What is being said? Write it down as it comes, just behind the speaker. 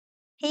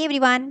Hey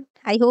everyone,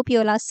 I hope you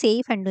all are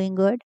safe and doing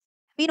good.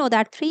 We know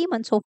that 3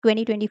 months of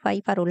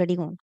 2025 are already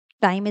gone.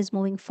 Time is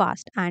moving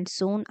fast and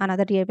soon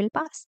another year will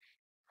pass.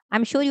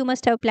 I'm sure you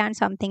must have planned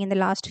something in the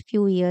last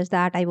few years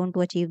that I want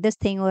to achieve this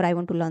thing or I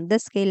want to learn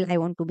this skill, I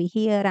want to be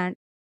here and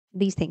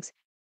these things.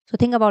 So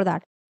think about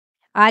that.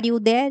 Are you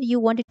there you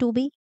wanted to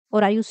be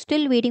or are you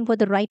still waiting for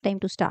the right time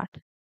to start?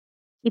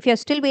 If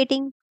you're still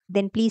waiting,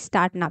 then please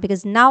start now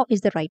because now is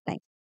the right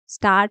time.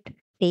 Start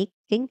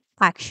taking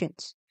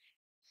actions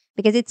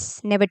because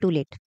it's never too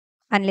late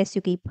unless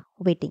you keep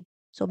waiting.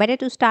 So, better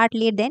to start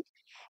late than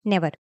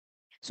never.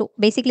 So,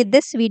 basically,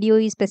 this video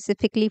is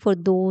specifically for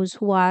those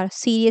who are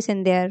serious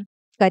in their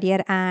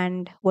career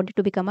and wanted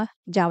to become a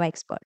Java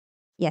expert.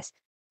 Yes,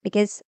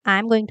 because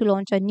I'm going to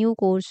launch a new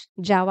course,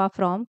 Java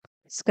from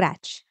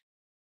scratch.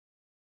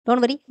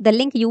 Don't worry, the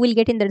link you will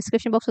get in the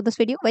description box of this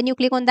video. When you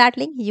click on that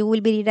link, you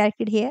will be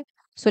redirected here.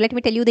 So let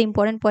me tell you the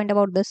important point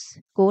about this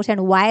course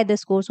and why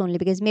this course only,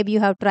 because maybe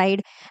you have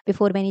tried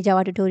before many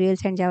Java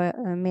tutorials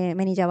and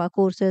many Java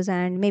courses,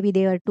 and maybe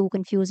they are too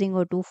confusing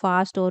or too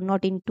fast or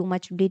not in too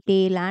much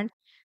detail, and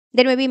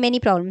there may be many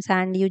problems,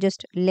 and you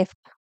just left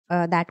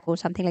that course,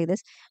 something like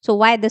this. So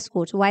why this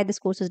course? Why this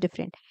course is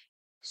different?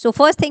 So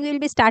first thing, we will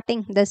be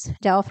starting this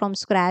Java from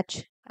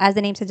scratch, as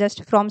the name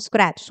suggests, from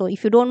scratch. So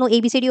if you don't know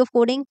ABCD of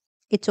coding,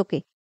 it's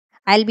okay.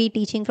 I'll be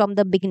teaching from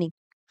the beginning,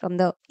 from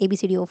the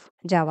ABCD of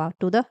Java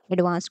to the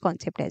advanced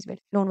concept as well.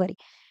 Don't worry.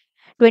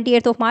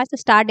 28th of March, the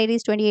start date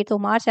is 28th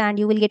of March, and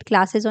you will get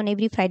classes on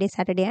every Friday,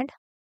 Saturday, and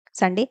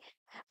Sunday.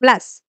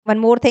 Plus, one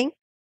more thing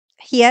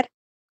here,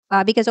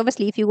 because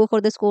obviously, if you go for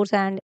this course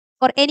and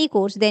for any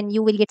course, then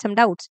you will get some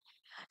doubts.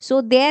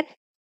 So there,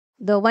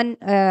 the one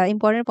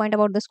important point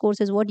about this course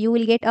is what you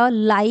will get a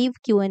live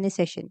Q&A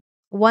session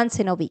once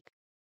in a week.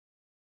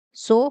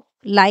 So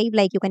live,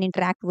 like you can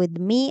interact with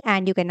me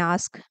and you can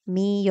ask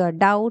me your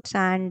doubts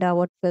and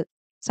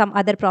some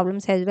other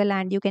problems as well,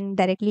 and you can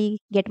directly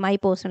get my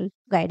personal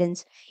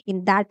guidance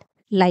in that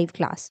live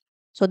class.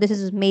 So this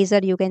is major,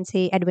 you can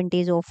say,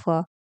 advantage of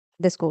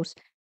this course.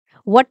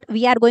 What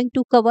we are going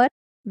to cover,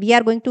 we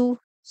are going to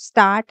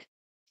start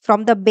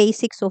from the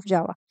basics of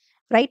Java,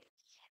 right?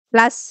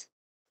 Plus,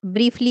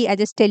 briefly, I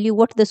just tell you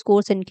what this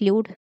course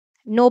include.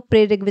 No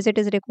prerequisite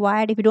is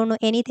required. If you don't know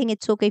anything,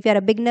 it's okay. If you are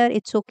a beginner,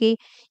 it's okay.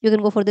 You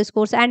can go for this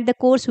course. And the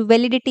course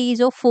validity is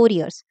of 4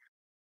 years.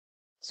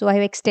 So I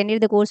have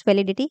extended the course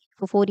validity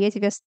for 4 years.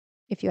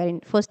 If you are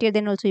in first year,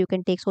 then also you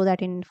can take, so that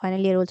in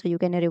final year also you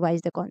can revise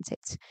the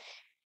concepts.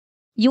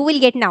 You will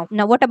get now.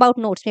 Now, what about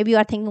notes? Maybe you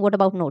are thinking, what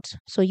about notes?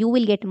 So you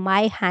will get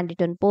my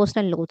handwritten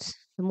personal notes,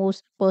 the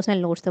most personal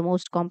notes, the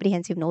most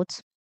comprehensive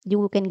notes.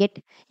 You can get,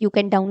 you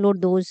can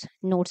download those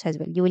notes as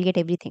well. You will get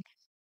everything.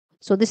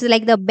 So this is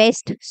like the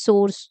best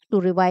source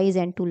to revise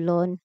and to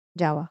learn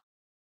Java.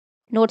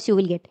 Notes you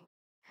will get.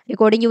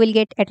 Recording you will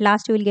get. At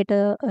last you will get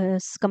a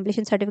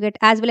completion certificate,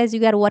 as well as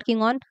you are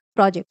working on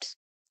projects.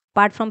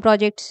 Apart from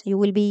projects, you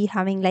will be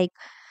having like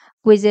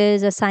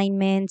quizzes,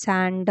 assignments,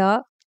 and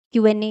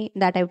Q&A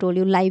that I've told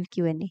you, live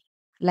Q&A,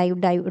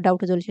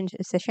 doubt resolution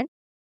session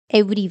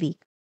every week.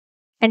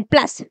 And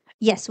plus,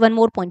 yes, one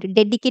more point,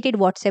 dedicated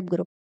WhatsApp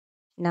group.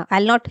 Now,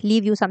 I'll not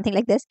leave you something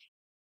like this.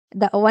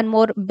 The one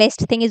more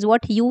best thing is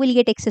what you will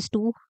get access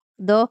to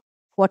the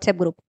WhatsApp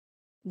group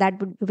that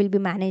will be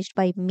managed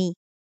by me.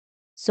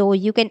 So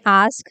you can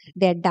ask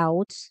their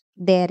doubts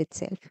there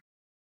itself.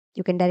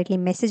 You can directly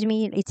message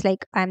me. It's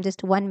like I'm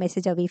just one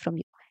message away from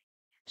you.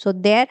 So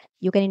there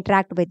you can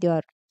interact with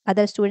your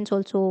other students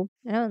also,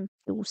 to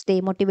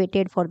stay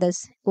motivated for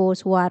this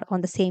course who are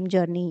on the same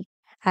journey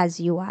as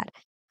you are.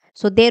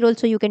 So there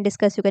also you can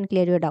discuss, you can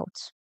clear your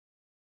doubts,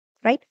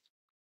 right?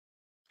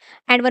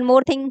 And one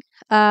more thing,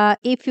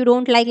 if you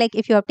don't like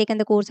if you have taken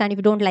the course and if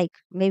you don't like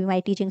maybe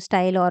my teaching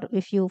style, or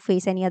if you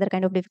face any other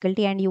kind of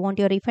difficulty and you want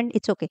your refund,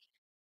 it's okay.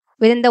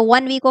 Within the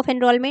 1 week of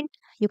enrollment,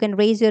 you can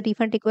raise your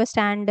refund request,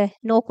 and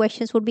no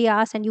questions would be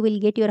asked, and you will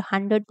get your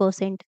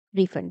 100%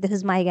 refund. This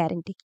is my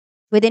guarantee.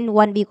 Within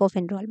 1 week of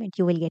enrollment,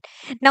 you will get.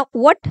 Now,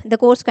 what the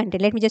course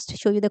content? Let me just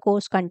show you the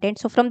course content.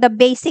 So, from the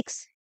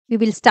basics, we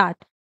will start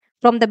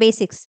from the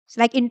basics. It's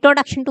like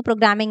introduction to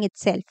programming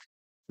itself.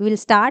 We will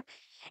start,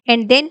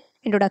 and then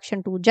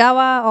introduction to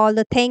Java, all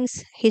the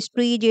things,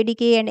 history,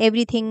 JDK, and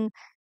everything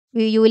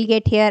you will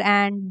get here,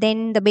 and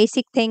then the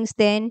basic things.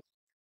 Then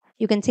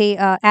you can say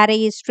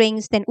arrays,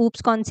 strings, then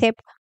oops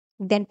concept,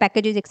 then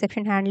packages,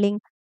 exception handling,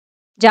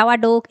 Java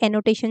doc,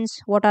 annotations,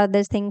 what are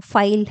these things,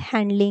 file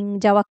handling,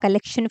 Java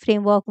collection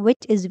framework,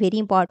 which is very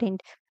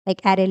important,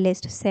 like array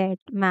list, set,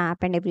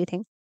 map, and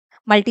everything.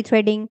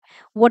 Multi-threading,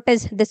 what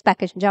is this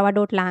package?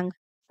 Java.lang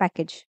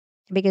package,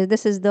 because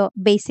this is the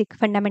basic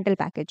fundamental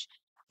package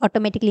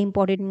automatically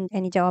imported in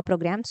any Java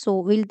program. So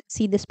we'll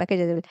see this package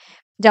as well.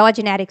 Java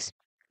generics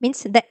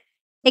means the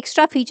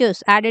extra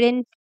features added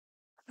in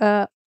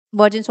uh,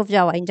 versions of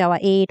Java, in Java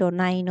 8 or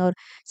 9 or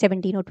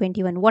 17 or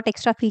 21. What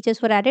extra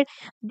features were added?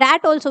 That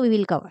also we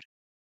will cover.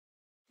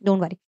 Don't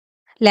worry.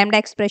 Lambda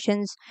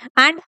expressions.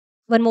 And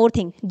one more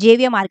thing,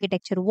 JVM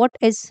architecture. What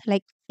is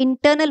like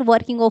internal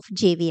working of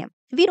JVM?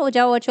 We know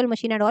Java virtual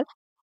machine and all.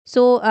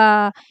 So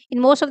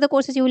in most of the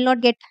courses you will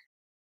not get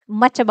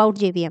much about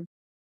JVM,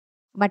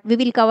 but we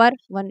will cover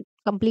one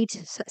complete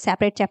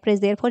separate chapter is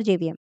there for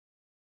JVM,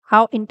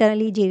 how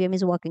internally JVM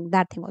is working,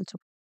 that thing also.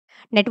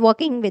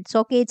 Networking with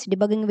sockets,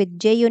 debugging with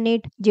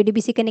JUnit,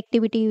 JDBC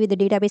connectivity with the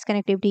database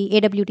connectivity,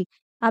 AWT,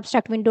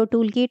 abstract window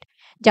toolkit,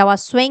 Java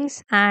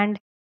swings, and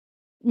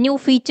new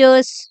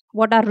features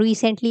what are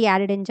recently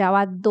added in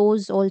Java.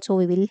 Those also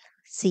we will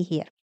see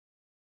here.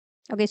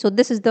 Okay, so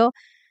this is the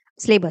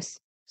syllabus.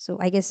 So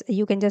I guess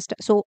you can just,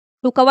 so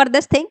to cover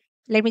this thing,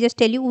 let me just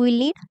tell you, we will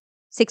need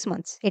 6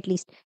 months at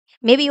least.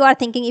 Maybe you are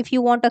thinking if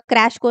you want a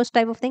crash course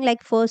type of thing,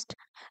 like first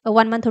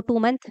 1 month or 2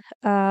 month.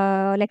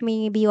 Let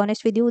me be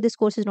honest with you, this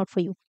course is not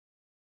for you.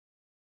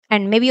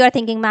 And maybe you are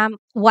thinking, ma'am,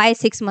 why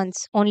 6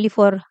 months only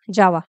for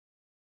Java?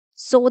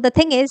 So the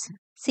thing is,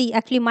 see,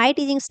 actually, my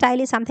teaching style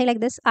is something like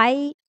this.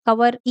 I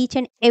cover each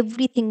and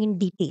everything in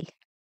detail.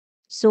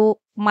 So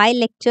my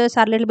lectures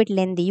are a little bit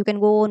lengthy. You can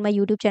go on my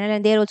YouTube channel,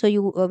 and there also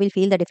you will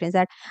feel the difference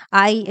that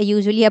I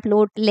usually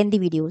upload lengthy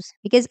videos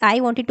because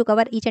I wanted to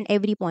cover each and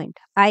every point.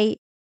 I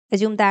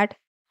assume that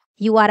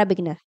you are a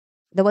beginner.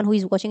 The one who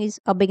is watching is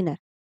a beginner.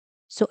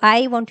 So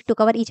I wanted to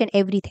cover each and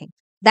everything.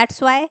 That's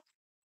why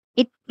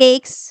it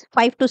takes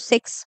 5 to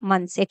 6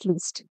 months at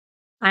least.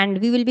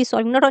 And we will be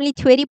solving not only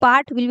theory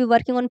part, we'll be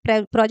working on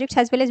projects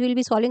as well as we'll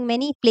be solving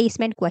many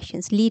placement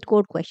questions, lead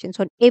code questions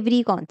on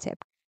every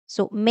concept.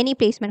 So many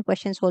placement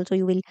questions also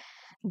you will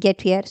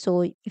get here.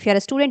 So if you are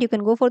a student, you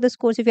can go for this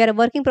course. If you are a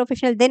working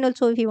professional, then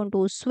also if you want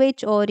to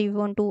switch or if you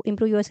want to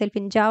improve yourself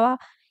in Java,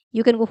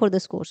 you can go for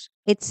this course.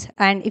 It's,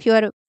 and if you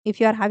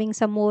are having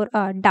some more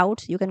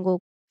doubts, you can go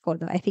for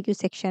the FAQ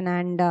section,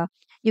 and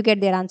you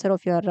get their answer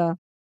of your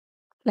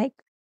like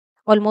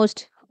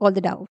almost all the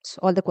doubts,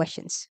 all the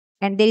questions.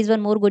 And there is one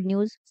more good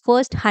news.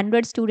 First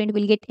 100 student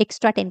will get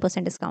extra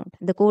 10% discount.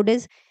 The code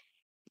is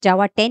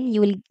Java 10.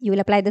 You will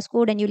apply this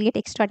code and you will get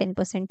extra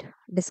 10%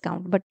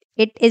 discount. But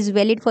it is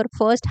valid for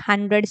first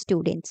 100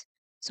 students.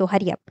 So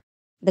hurry up.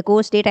 The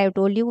course date I have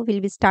told you will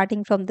be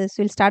starting from this.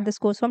 We'll start this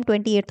course from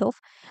 28th of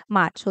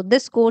March. So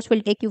this course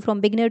will take you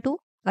from beginner to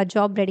a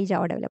job ready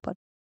Java developer.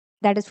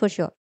 That is for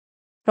sure.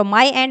 From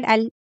my end,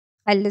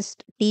 I'll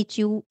just teach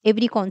you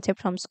every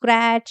concept from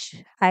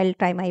scratch. I'll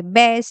try my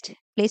best.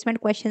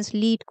 Placement questions,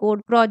 lead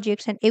code,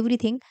 projects, and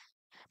everything.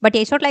 But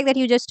yeah, it's not like that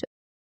you just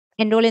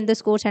enroll in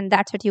this course and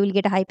that's it, you will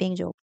get a high paying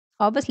job.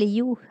 Obviously,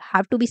 you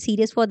have to be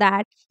serious for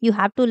that. You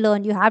have to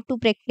learn, you have to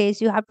practice,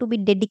 you have to be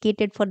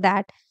dedicated for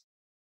that.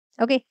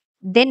 Okay.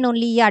 Then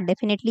only, yeah,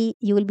 definitely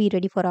you will be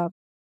ready for a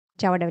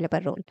Java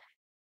developer role.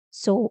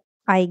 So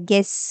I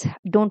guess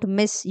don't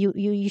miss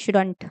you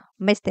shouldn't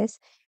miss this.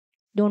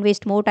 Don't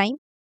waste more time,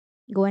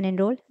 go and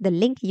enroll. The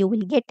link you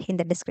will get in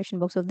the description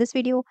box of this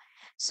video.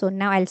 So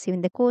now I'll see you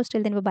in the course.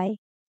 Till then, bye bye.